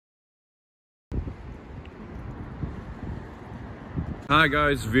Hi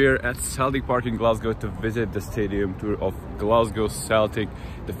guys, we're at Celtic Park in Glasgow to visit the stadium tour of Glasgow Celtic,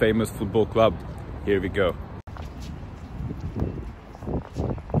 the famous football club. Here we go.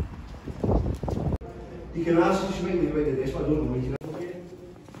 You can ask us maybe about the this, but I don't know what you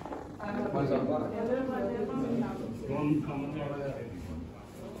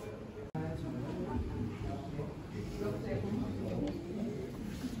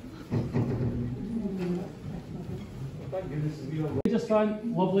Rangers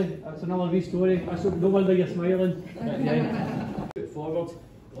fan, lovely. That's another wee story. No wonder you're smiling. Put forward,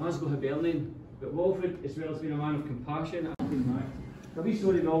 Glasgow Hibernian, but Walford as well has been a man of compassion. A wee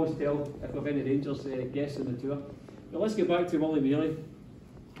story we always tell if we've any Rangers guests on the tour. But let's get back to Willie Mealy.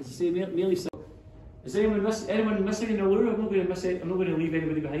 As I say, Mealy. Is anyone missing in the lure? I'm not going to leave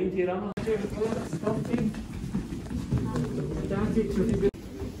anybody behind here, am I?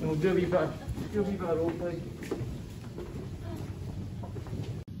 We'll do a wee bit of role play.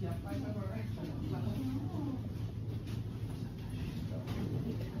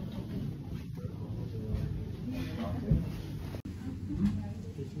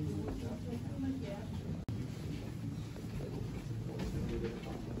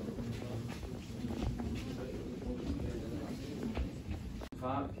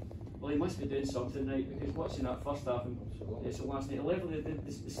 Park. Well, he must be doing something right because watching that first half and it's the last night.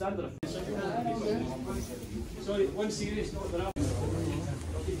 The standard of sorry, one serious note there.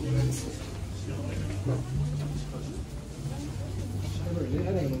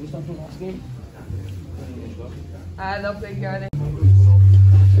 I love big guy.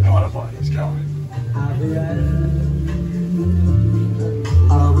 I want to play, let's go.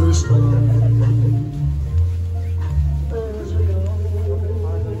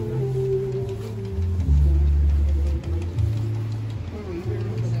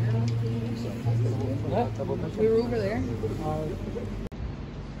 We were over there.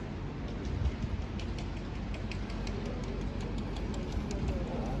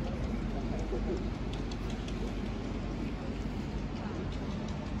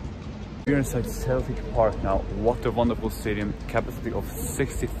 We're inside Celtic Park now. What a wonderful stadium. Capacity of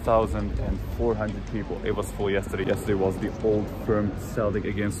 60,400 people. It was full yesterday. Yesterday was the old firm Celtic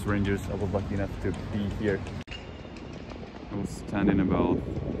against Rangers. I was lucky enough to be here. I was standing about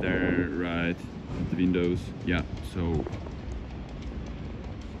there right at the windows. Yeah, so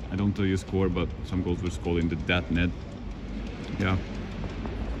I don't tell you score, but some goals were scored in that net. Yeah.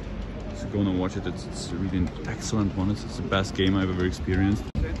 So go and watch it. It's really an excellent one. It's the best game I've ever experienced.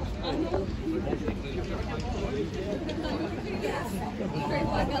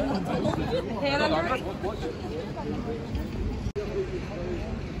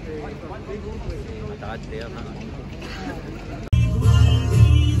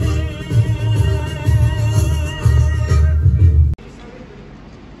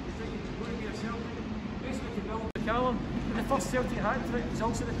 Callum, and the first Celtic hat-trick was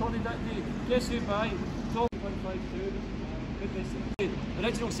also recorded that day. Guess who by? 152. The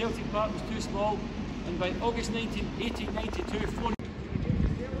original Celtic Park was too small, and by August 19, 1892,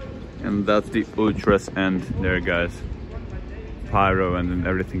 And that's the ultras end there, guys. Pyro and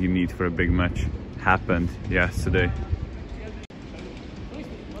everything you need for a big match happened yesterday.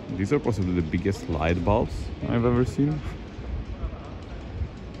 These are possibly the biggest light bulbs I've ever seen.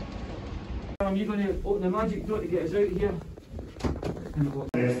 You're going to open the magic door to get us out of here.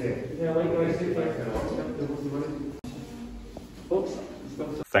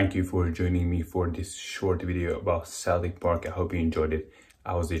 Thank you for joining me for this short video about Celtic Park. I hope you enjoyed it.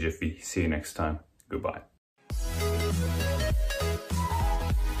 I was DJV. See you next time. Goodbye.